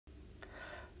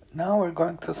Now we're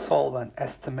going to solve an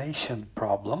estimation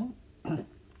problem.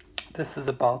 This is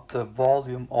about the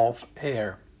volume of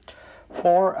air.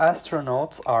 4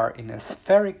 astronauts are in a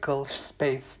spherical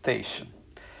space station.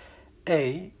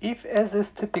 A. If, as is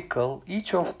typical,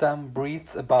 each of them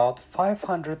breathes about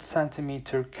 500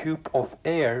 centimeter cube of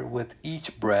air with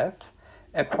each breath,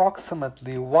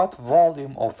 approximately what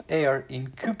volume of air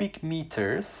in cubic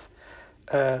meters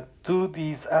do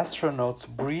these astronauts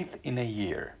breathe in a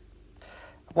year?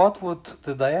 What would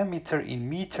the diameter in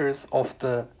meters of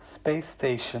the space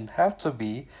station have to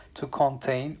be to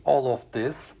contain all of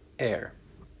this air?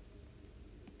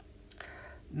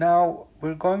 Now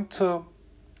we're going to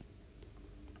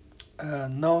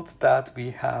note that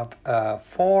we have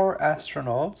 4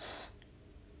 astronauts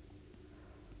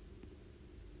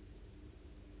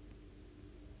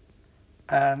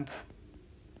and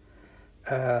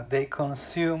they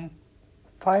consume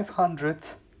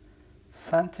 500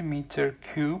 centimeter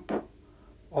cube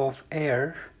of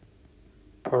air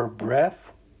per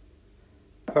breath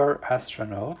per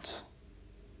astronaut,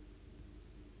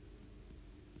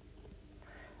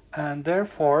 and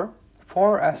therefore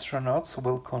 4 astronauts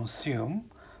will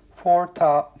consume 4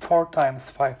 times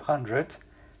 500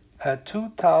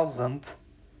 2000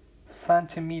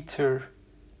 centimeter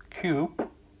cube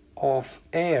of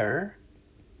air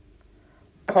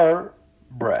per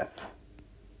breath.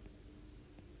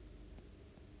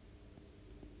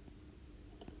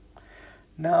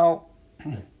 Now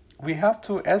we have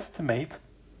to estimate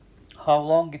how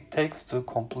long it takes to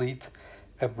complete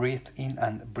a breathe in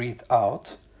and breathe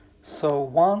out. So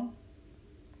 1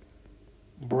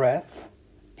 breath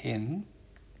in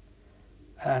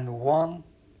and 1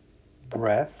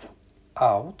 breath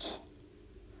out,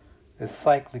 a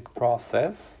cyclic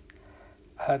process,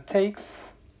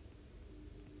 takes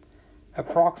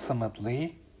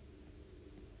approximately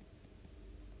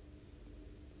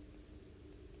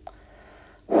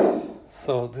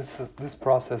this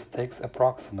process takes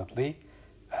approximately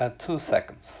 2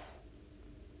 seconds.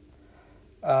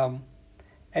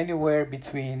 Anywhere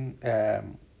between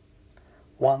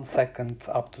 1 second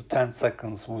up to 10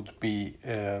 seconds would be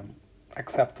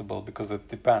acceptable, because it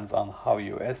depends on how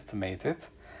you estimate it.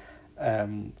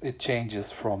 It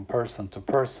changes from person to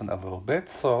person a little bit,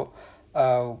 so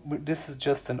this is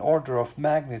just an order of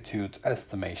magnitude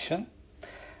estimation.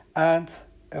 And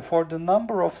for the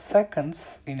number of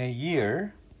seconds in a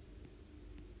year,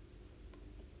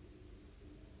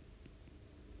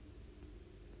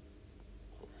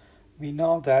 we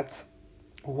know that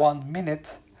 1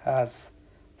 minute has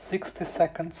 60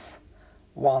 seconds,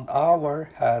 1 hour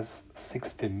has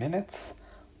 60 minutes,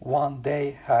 1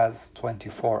 day has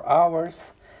 24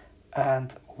 hours,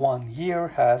 and 1 year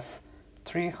has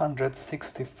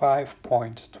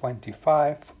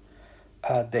 365.25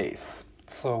 days.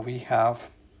 So we have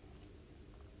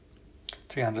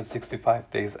 365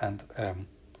 days and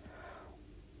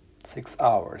 6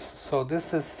 hours. So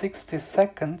this is 60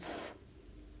 seconds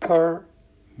per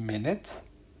minute,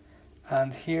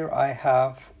 and here I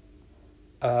have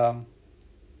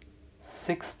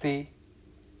 60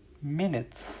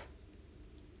 minutes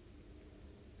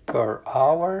per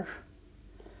hour.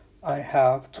 I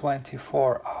have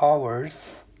 24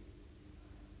 hours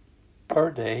per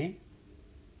day,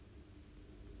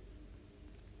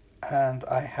 and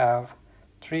I have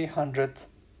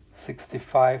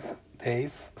 365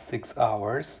 days, 6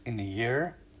 hours in a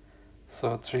year,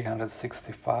 so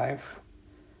 365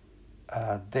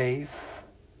 days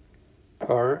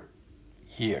per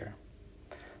year.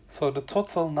 So the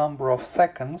total number of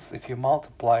seconds, if you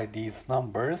multiply these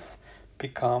numbers,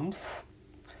 becomes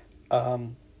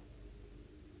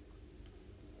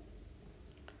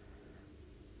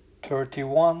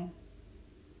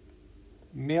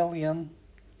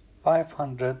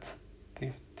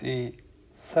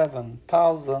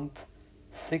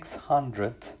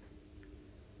 31,557,600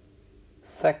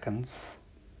 seconds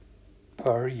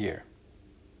per year.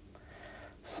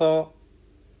 So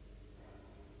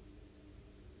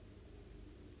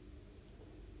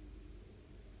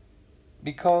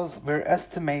because we're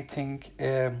estimating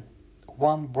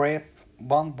one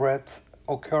breath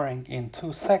occurring in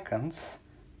 2 seconds,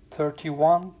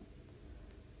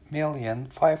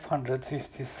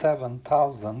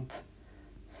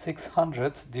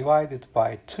 31,557,600 divided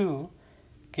by 2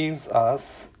 gives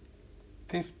us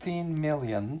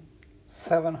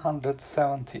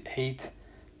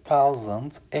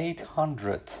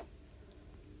 15,778,800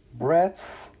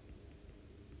 breaths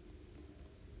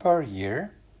per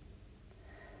year,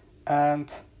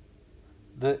 and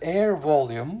the air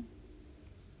volume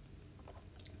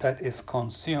that is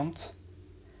consumed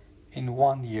in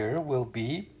 1 year will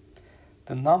be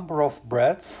The number of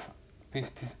breaths,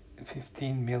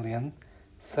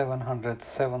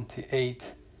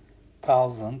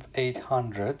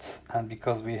 15,778,800, and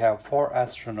because we have 4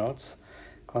 astronauts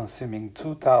consuming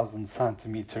 2000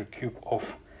 centimeter cube of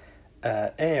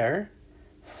air,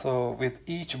 so with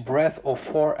each breath of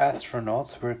 4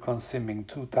 astronauts we're consuming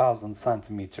 2000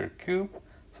 centimeter cube.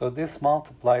 So this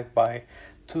multiplied by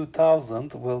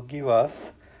 2000 will give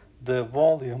us the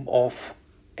volume of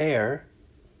air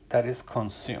that is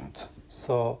consumed.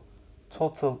 So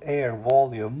total air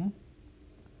volume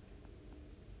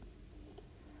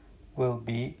will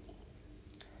be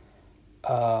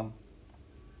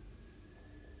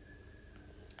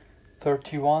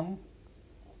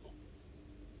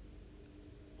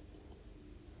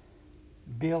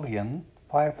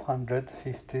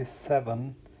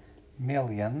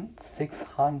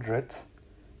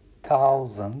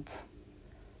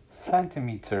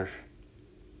centimeter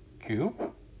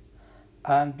cube,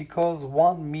 and because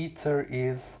 1 meter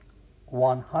is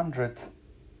 100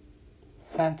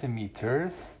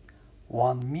 centimeters,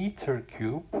 1 meter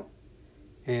cube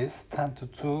is 10 to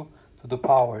 2 to the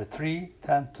power 3,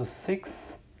 10 to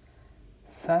 6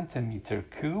 centimeter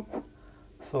cube.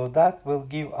 So that will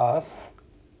give us,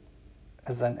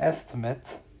 as an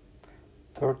estimate,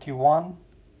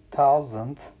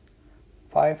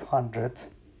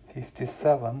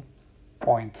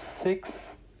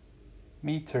 31,557.6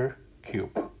 meter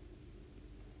cube.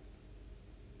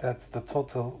 That's the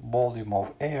total volume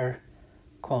of air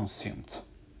consumed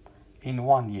in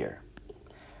 1 year.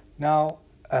 Now,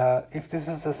 if this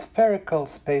is a spherical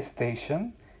space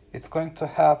station, it's going to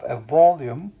have a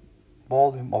volume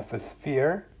of a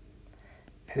sphere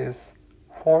is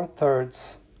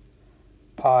 4/3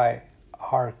 pi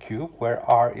r cube, where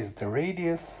r is the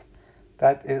radius.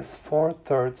 That is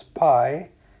 4/3 pi.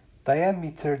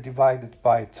 Diameter divided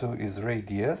by 2 is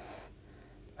radius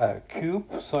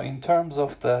cube. So in terms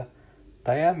of the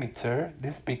diameter,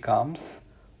 this becomes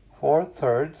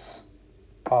 4/3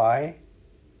 pi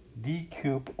d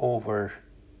cube over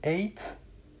 8.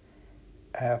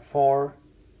 4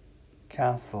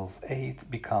 cancels, 8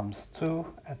 becomes 2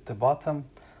 at the bottom.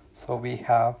 So we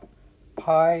have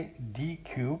pi d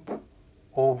cube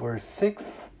over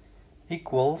 6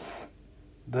 equals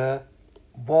the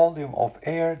volume of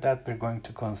air that we're going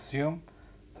to consume,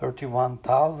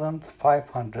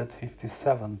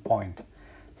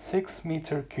 31,557.6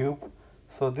 meter cube.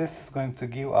 So this is going to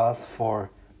give us for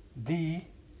D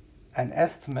an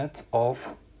estimate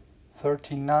of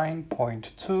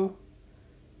 39.2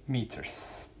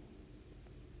 meters.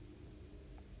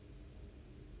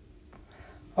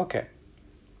 Okay,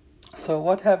 so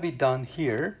what have we done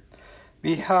here?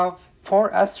 We have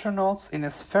 4 astronauts in a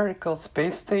spherical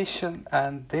space station,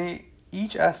 and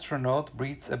each astronaut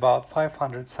breathes about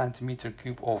 500 centimeter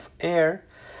cube of air,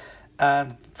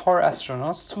 and 4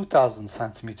 astronauts 2000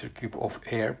 centimeter cube of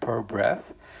air per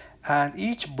breath, and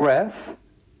each breath,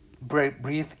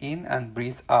 breathe in and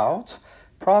breathe out,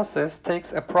 process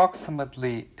takes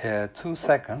approximately 2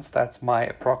 seconds. That's my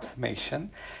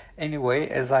approximation. Anyway,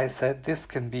 as I said, this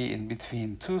can be in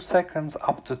between 2 seconds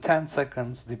up to 10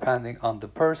 seconds depending on the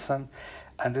person,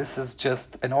 and this is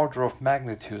just an order of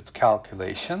magnitude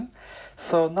calculation.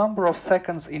 So number of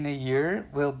seconds in a year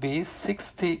will be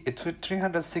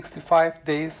 365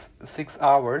 days, 6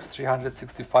 hours,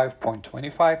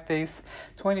 365.25 days,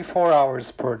 24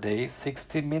 hours per day,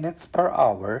 60 minutes per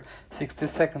hour, 60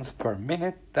 seconds per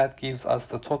minute. That gives us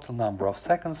the total number of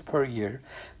seconds per year.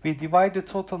 We divide the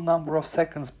total number of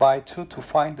seconds by 2 to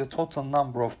find the total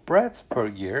number of breaths per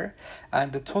year,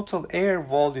 and the total air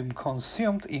volume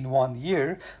consumed in 1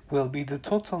 year will be the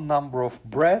total number of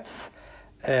breaths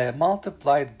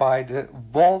multiplied by the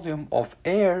volume of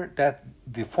air that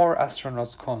the 4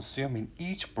 astronauts consume in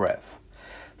each breath.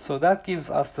 So that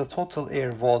gives us the total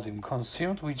air volume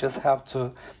consumed. We just have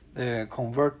to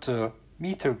convert to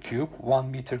meter cube.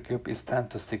 1 meter cube is 10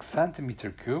 to 6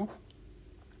 centimeter cube.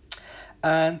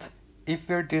 And if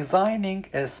we're designing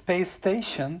a space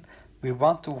station, we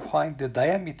want to find the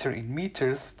diameter in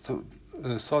meters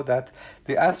so that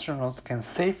the astronauts can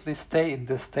safely stay in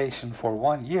the station for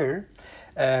 1 year.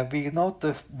 We note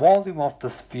the volume of the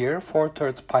sphere,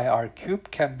 4/3 pi r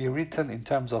cube, can be written in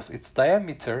terms of its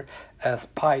diameter as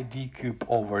pi d cube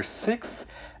over 6,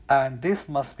 and this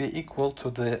must be equal to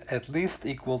at least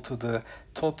equal to the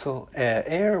total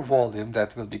air volume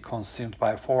that will be consumed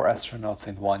by 4 astronauts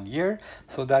in 1 year.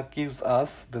 So that gives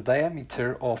us the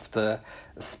diameter of the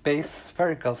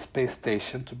spherical space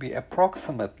station to be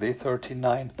approximately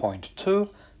 39.2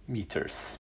 meters.